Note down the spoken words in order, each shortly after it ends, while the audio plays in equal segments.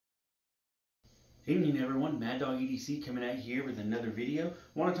Evening everyone, Mad Dog EDC coming out here with another video.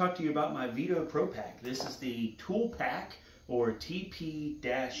 I want to talk to you about my Veto Pro Pack. This is the Tool Pack or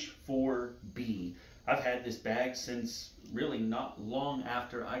TP-4B. I've had this bag since really not long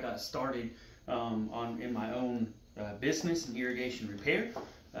after I got started in my own business in irrigation repair.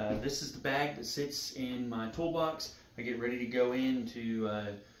 This is the bag that sits in my toolbox. I get ready to go in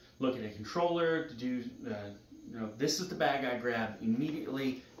to look at a controller, to do, this is the bag I grab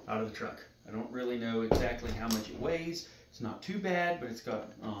immediately out of the truck. I don't really know exactly how much it weighs. It's not too bad, but it's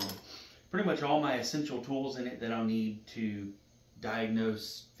got pretty much all my essential tools in it that I'll need to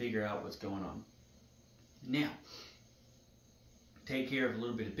diagnose, figure out what's going on. Now, take care of a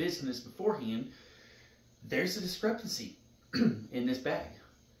little bit of business beforehand. There's a discrepancy in this bag.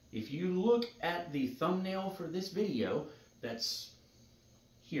 If you look at the thumbnail for this video, that's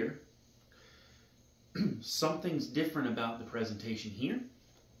here, something's different about the presentation here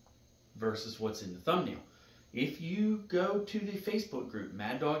versus what's in the thumbnail. If you go to the Facebook group,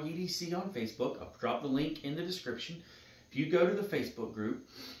 Mad Dog EDC on Facebook, I'll drop the link in the description. If you go to the Facebook group,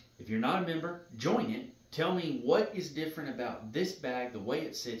 if you're not a member, join it. Tell me what is different about this bag, the way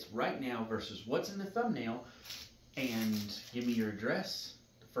it sits right now versus what's in the thumbnail, and give me your address.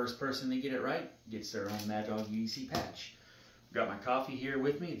 The first person to get it right gets their own Mad Dog EDC patch. I've got my coffee here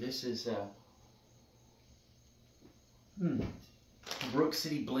with me. This is Brook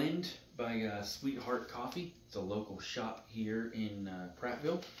City Blend by Sweetheart Coffee. It's a local shop here in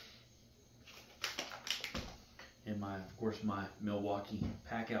Prattville. And of course, my Milwaukee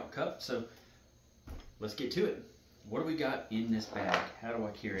pack out cup. So let's get to it. What do we got in this bag? How do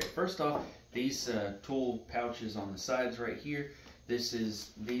I carry it? First off, these tool pouches on the sides right here.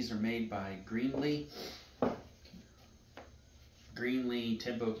 These are made by Greenlee,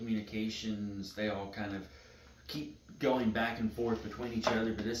 Tempo Communications. They all kind of keep going back and forth between each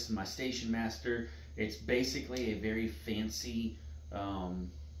other, but this is my Station Master. It's basically a very fancy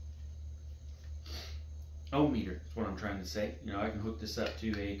ohm meter, is what I'm trying to say. I can hook this up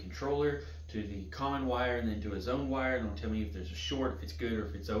to a controller, to the common wire, and then to a zone wire, and it'll tell me if there's a short, if it's good, or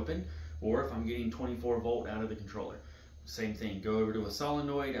if it's open, or if I'm getting 24 volt out of the controller. Same thing, go over to a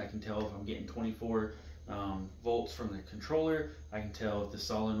solenoid, I can tell if I'm getting 24 volts from the controller. I can tell if the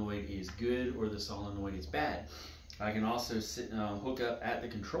solenoid is good or the solenoid is bad. I can also hook up at the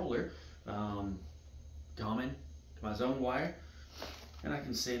controller, common to my zone wire, and I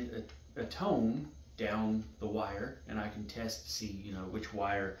can send a tone down the wire, and I can test to see which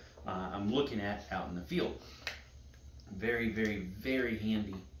wire I'm looking at out in the field. Very, very, very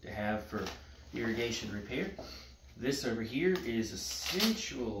handy to have for irrigation repair. This over here is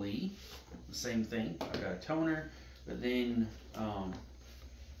essentially the same thing. I've got a toner, but then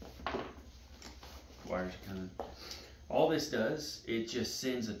wires kind of, all this does, it just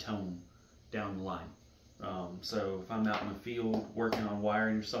sends a tone down the line. So if I'm out in the field working on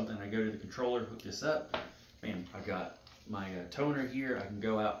wiring or something, I go to the controller, hook this up, bam, I've got my toner here. I can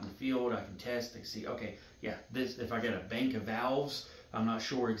go out in the field, I can test, I can see, okay, yeah, if I got a bank of valves, I'm not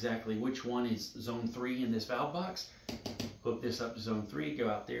sure exactly which one is zone 3 in this valve box. Hook this up to zone 3, go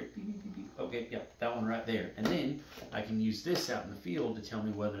out there, beep, beep, beep, beep. Okay, yeah, that one right there. And then I can use this out in the field to tell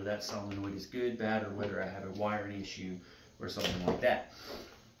me whether that solenoid is good, bad, or whether I have a wiring issue or something like that.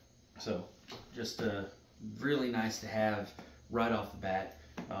 So just really nice to have right off the bat.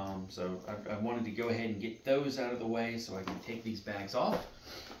 So I wanted to go ahead and get those out of the way so I can take these bags off.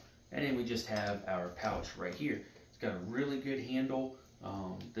 And then we just have our pouch right here. It's got a really good handle.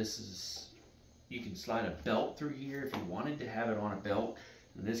 You can slide a belt through here if you wanted to have it on a belt.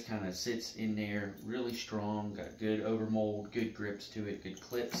 And this kind of sits in there really strong, got good overmold, good grips to it, good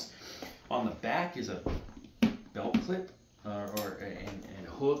clips. On the back is a belt clip and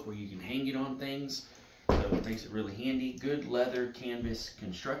hook where you can hang it on things. So it makes it really handy. Good leather canvas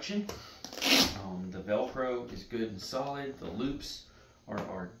construction. The Velcro is good and solid. The loops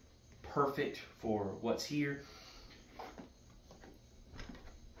are perfect for what's here.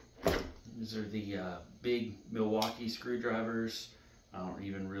 These are the big Milwaukee screwdrivers. I don't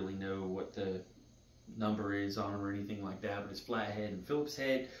even really know what the number is on them or anything like that, but it's flathead and Phillips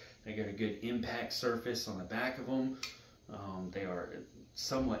head. They got a good impact surface on the back of them. They are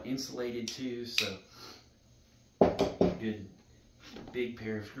somewhat insulated too, so good big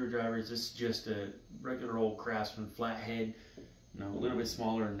pair of screwdrivers. This is just a regular old Craftsman flathead, a little bit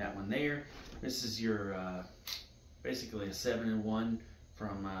smaller than that one there. This is your basically a 7-in-1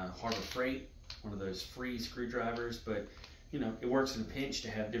 from Harbor Freight, one of those free screwdrivers, but it works in a pinch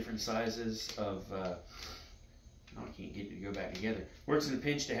to have different sizes of I can't get it to go back together. Works in a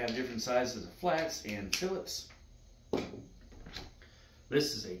pinch to have different sizes of flats and Phillips.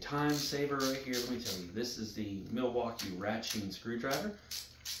 This is a time saver right here. Let me tell you, this is the Milwaukee ratcheting screwdriver.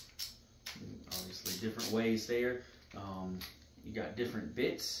 Obviously different ways there. You got different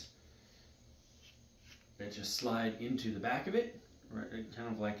bits that just slide into the back of it, right, kind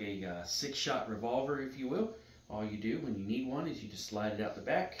of like a 6-shot revolver, if you will. All you do when you need one is you just slide it out the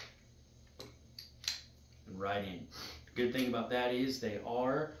back and right in. The good thing about that is they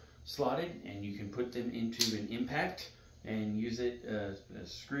are slotted, and you can put them into an impact and use it as a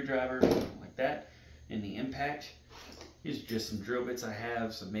screwdriver like that in the impact. These are just some drill bits I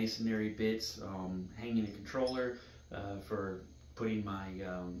have, some masonry bits, hanging a controller for putting my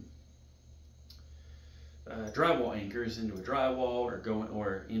drywall anchors into a drywall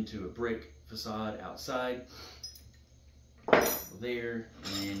or into a brick facade outside. There,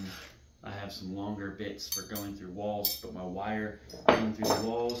 and then I have some longer bits for going through walls, put my wire in through the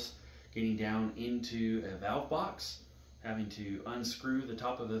walls, getting down into a valve box, having to unscrew the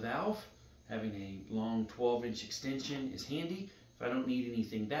top of a valve. Having a long 12-inch extension is handy. If I don't need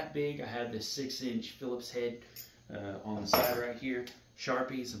anything that big, I have this 6-inch Phillips head on the side right here.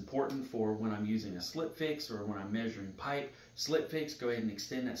 Sharpie is important for when I'm using a slip fix or when I'm measuring pipe. Slip fix, go ahead and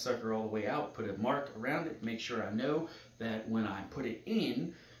extend that sucker all the way out, put a mark around it, make sure I know that when I put it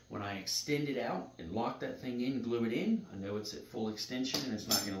in, when I extend it out and lock that thing in, glue it in, I know it's at full extension and it's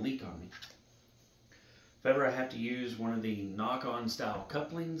not going to leak on me. If ever I have to use one of the knock-on style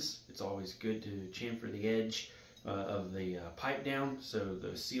couplings, it's always good to chamfer the edge of the pipe down so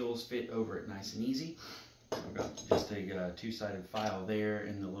those seals fit over it nice and easy. I've got just a two-sided file there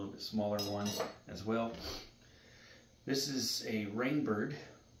and a little bit smaller one as well. This is a Rainbird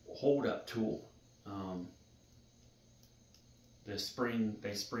hold-up tool. They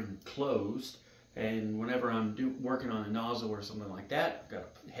spring closed, and whenever I'm working on a nozzle or something like that, I've got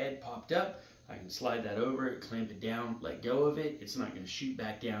a head popped up. I can slide that over it, clamp it down, let go of it. It's not going to shoot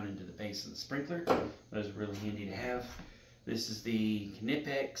back down into the base of the sprinkler. Those are really handy to have. This is the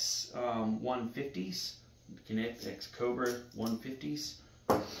Knipex 150s, Knipex Cobra 150s.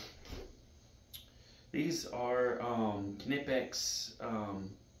 These are Knipex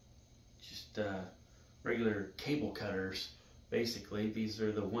just regular cable cutters. Basically, these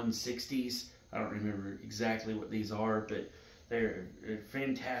are the 160s. I don't remember exactly what these are, but they're a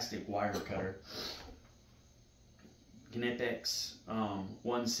fantastic wire cutter. Knipex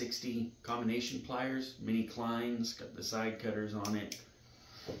 160 combination pliers, mini Kleins, got the side cutters on it.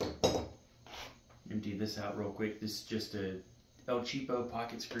 Empty this out real quick. This is just a El Cheapo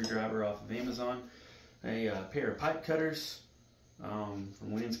pocket screwdriver off of Amazon. A pair of pipe cutters from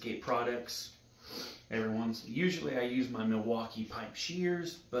Landscape Products. Usually I use my Milwaukee pipe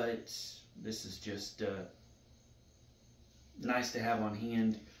shears, but this is just nice to have on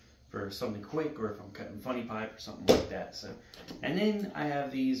hand for something quick, or if I'm cutting funny pipe or something like that. So, and then I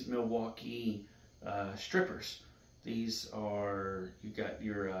have these Milwaukee strippers. These are, you got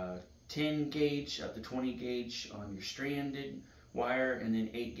your 10 gauge up to 20 gauge on your stranded wire, and then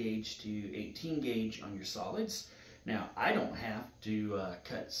 8 gauge to 18 gauge on your solids. Now, I don't have to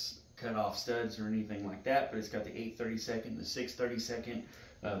cut off studs or anything like that, but it's got the 8/32, the 6/32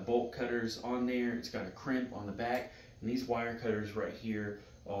 bolt cutters on there. It's got a crimp on the back, and these wire cutters right here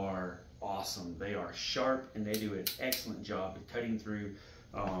are awesome. They are sharp, and they do an excellent job of cutting through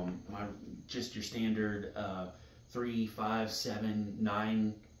just your standard 3, 5, 7,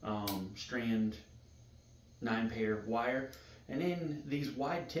 9 strand 9-pair wire. And then these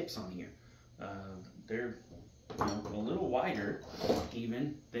wide tips on here, they're a little wider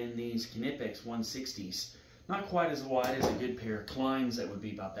even than these Knipex 160s. Not quite as wide as a good pair of Kleins that would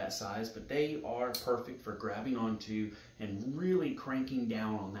be about that size, but they are perfect for grabbing onto and really cranking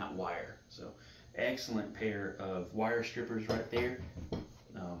down on that wire. So excellent pair of wire strippers right there.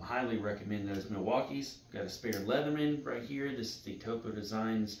 Highly recommend those Milwaukees. Got a spare Leatherman right here. This is the Topo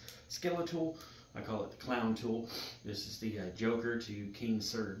Designs Skeletal tool. I call it the clown tool. This is the Joker to King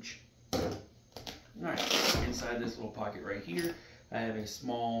Surge. Alright, inside this little pocket right here, I have a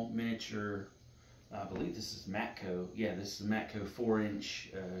small miniature, I believe this is Matco. Yeah, this is a Matco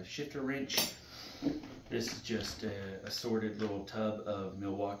 4-inch shifter wrench. This is just a assorted little tub of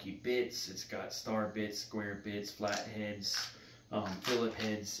Milwaukee bits. It's got star bits, square bits, flat heads, Phillip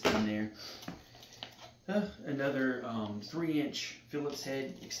heads in there. Another 3-inch Phillips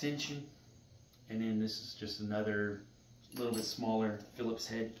head extension. And then this is just another little bit smaller Phillips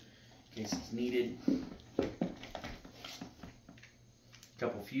head in case it's needed. A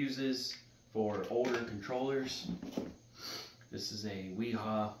couple fuses for older controllers. This is a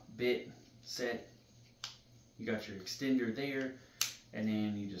Weehaw bit set. You got your extender there, and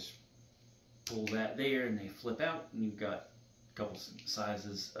then you just pull that there and they flip out, and you've got a couple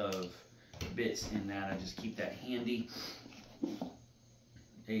sizes of bits in that. I just keep that handy.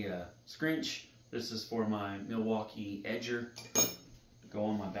 A scrinch. This is for my Milwaukee edger. Go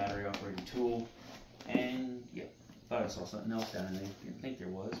on my battery operated tool. And yeah, thought I saw something else down in there. Didn't think there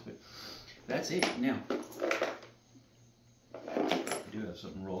was, but that's it. Now, I do have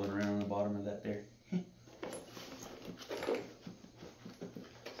something rolling around on the bottom of that there.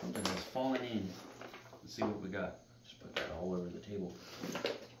 Something has fallen in. Let's see what we got. Just put that all over the table.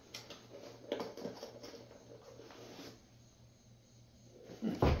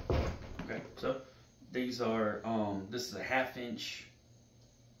 Okay, so these are, this is a 1/2 inch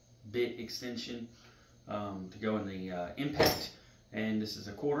bit extension to go in the impact, and this is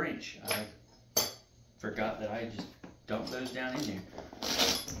a 1/4 inch. I forgot that I just dumped those down in there.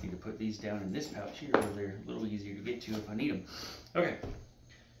 I need to put these down in this pouch here where they're a little easier to get to if I need them. Okay,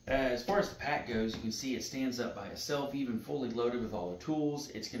 as far as the pack goes, you can see it stands up by itself, even fully loaded with all the tools.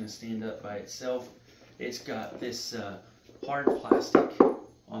 It's going to stand up by itself. It's got this hard plastic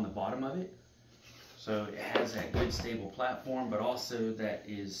on the bottom of it, so it has that good stable platform, but also that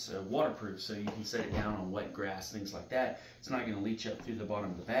is waterproof, so you can set it down on wet grass, things like that. It's not going to leach up through the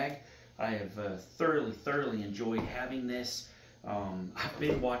bottom of the bag. I have thoroughly enjoyed having this. I've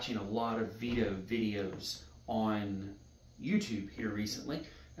been watching a lot of Veto videos on YouTube here recently.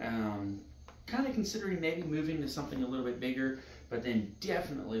 Kind of considering maybe moving to something a little bit bigger, but then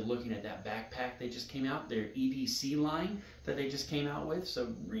definitely looking at that backpack they just came out, their EDC line that they just came out with.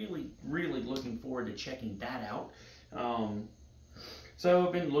 So really looking forward to checking that out. So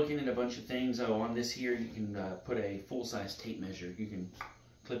I've been looking at a bunch of things. Oh, on this here, you can put a full-size tape measure. You can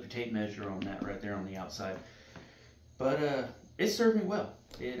clip your tape measure on that right there on the outside. But it served me well.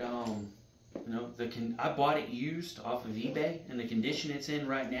 It you know, I bought it used off of eBay, and the condition it's in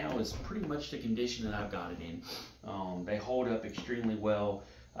right now is pretty much the condition that I've got it in. They hold up extremely well.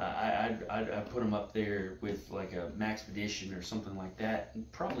 I'd put them up there with like a Maxpedition or something like that, and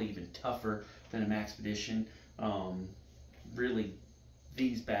probably even tougher than a Maxpedition. Really,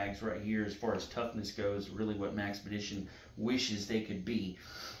 these bags right here, as far as toughness goes, really what Maxpedition wishes they could be.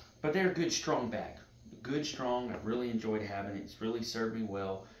 But they're a good, strong bag. Good, strong. I've really enjoyed having it. It's really served me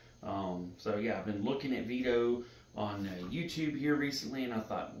well. So yeah, I've been looking at Veto on YouTube here recently, and I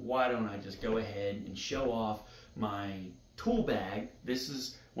thought, why don't I just go ahead and show off my tool bag. This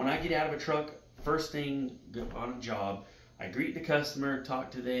is when I get out of a truck, first thing on a job, I greet the customer, talk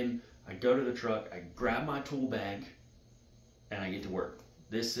to them, I go to the truck, I grab my tool bag, and I get to work.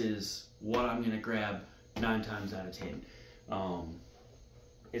 This is what I'm going to grab 9 times out of 10.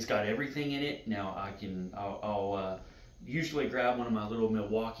 It's got everything in it. Now I'll usually grab one of my little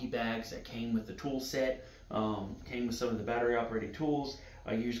Milwaukee bags that came with the tool set, came with some of the battery operated tools.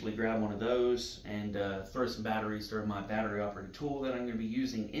 I usually grab one of those and throw some batteries through my battery operated tool that I'm going to be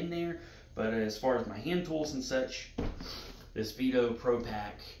using in there. But as far as my hand tools and such, this Veto Pro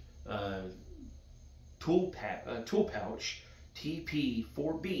Pack tool pouch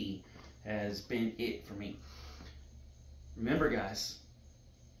TP-4B has been it for me. Remember guys,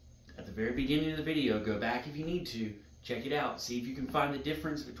 at the very beginning of the video, go back if you need to, check it out, see if you can find the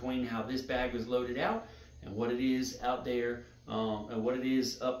difference between how this bag was loaded out and what it is out there, and what it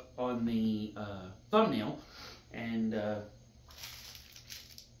is up on the thumbnail, and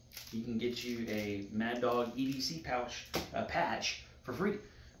you can get you a Mad Dog EDC patch for free.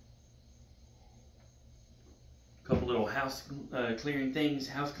 A couple little house cleaning things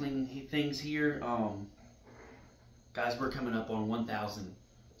here. Guys, we're coming up on 1,000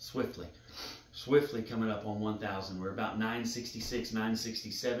 swiftly coming up on 1,000. We're about 966,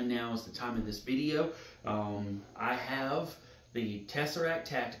 967 now is the time of this video. I have the Tesseract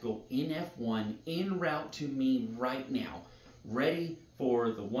Tactical in F1 en route to me right now, ready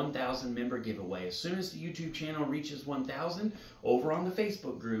for the 1,000 member giveaway. As soon as the YouTube channel reaches 1,000, over on the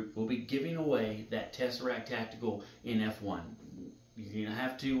Facebook group, we'll be giving away that Tesseract Tactical in F1. You're gonna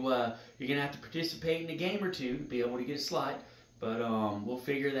have to participate in a game or two to be able to get a slot, but we'll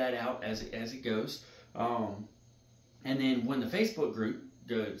figure that out as it goes. And then when the Facebook group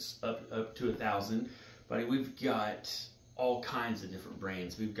goes up to 1,000, buddy, we've got all kinds of different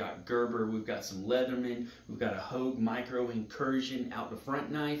brands. We've got Gerber, we've got some Leatherman, we've got a Hogue Micro Incursion out the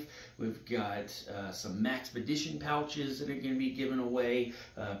front knife, we've got some Maxpedition pouches that are going to be given away,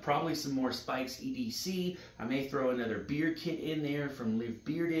 probably some more Spikes EDC. I may throw another beer kit in there from Live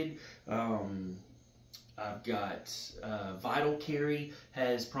Bearded. I've got Vital Carry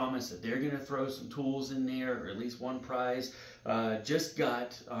has promised that they're going to throw some tools in there, or at least one prize. Just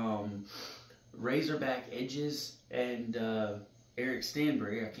got Razorback Edges and Eric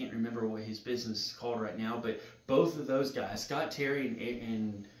Stanbury. I can't remember what his business is called right now, but both of those guys, Scott Terry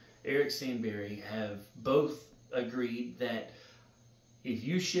and Eric Stanbury, have both agreed that if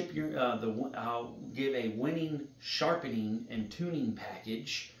you ship your, I'll give a winning sharpening and tuning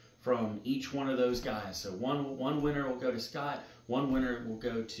package from each one of those guys. So one winner will go to Scott, one winner will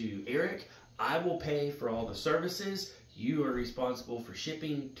go to Eric. I will pay for all the services. You are responsible for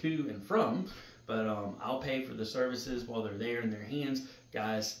shipping to and from, but I'll pay for the services while they're there in their hands.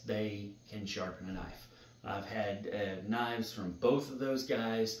 Guys, they can sharpen a knife. I've had knives from both of those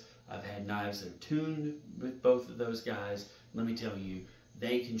guys. I've had knives that are tuned with both of those guys. Let me tell you,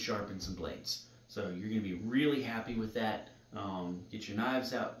 they can sharpen some blades. So you're going to be really happy with that. Get your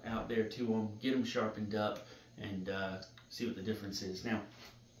knives out there to them, get them sharpened up, and see what the difference is. Now,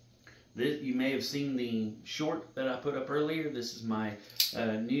 you may have seen the short that I put up earlier. This is my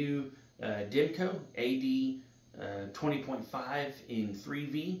new Demco AD 20.5 in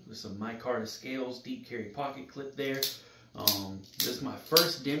 3V with some micarta scales, deep carry pocket clip there. This is my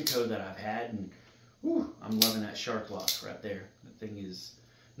first Demco that I've had, and whew, I'm loving that shark lock right there. That thing is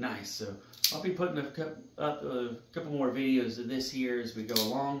nice. So I'll be putting up a couple more videos of this here as we go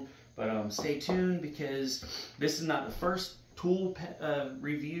along, but stay tuned, because this is not the first tool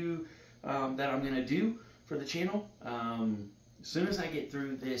review that I'm going to do for the channel. As soon as I get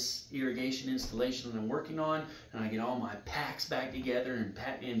through this irrigation installation that I'm working on, and I get all my packs back together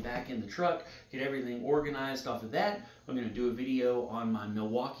and back in the truck, get everything organized off of that, I'm going to do a video on my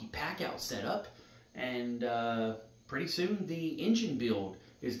Milwaukee pack out setup, and pretty soon the engine build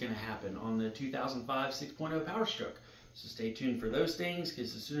is going to happen on the 2005 6.0 Power Stroke. So stay tuned for those things,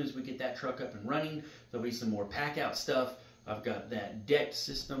 because as soon as we get that truck up and running, there'll be some more pack out stuff. I've got that deck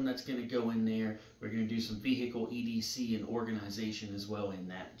system that's going to go in there. We're going to do some vehicle EDC and organization as well in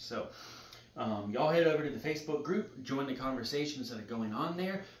that. So y'all head over to the Facebook group, join the conversations that are going on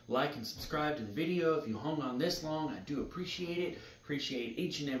there, like and subscribe to the video. If you hung on this long, I do appreciate it. Appreciate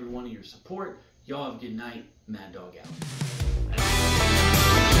each and every one of your support. Y'all have a good night. Mad Dog out.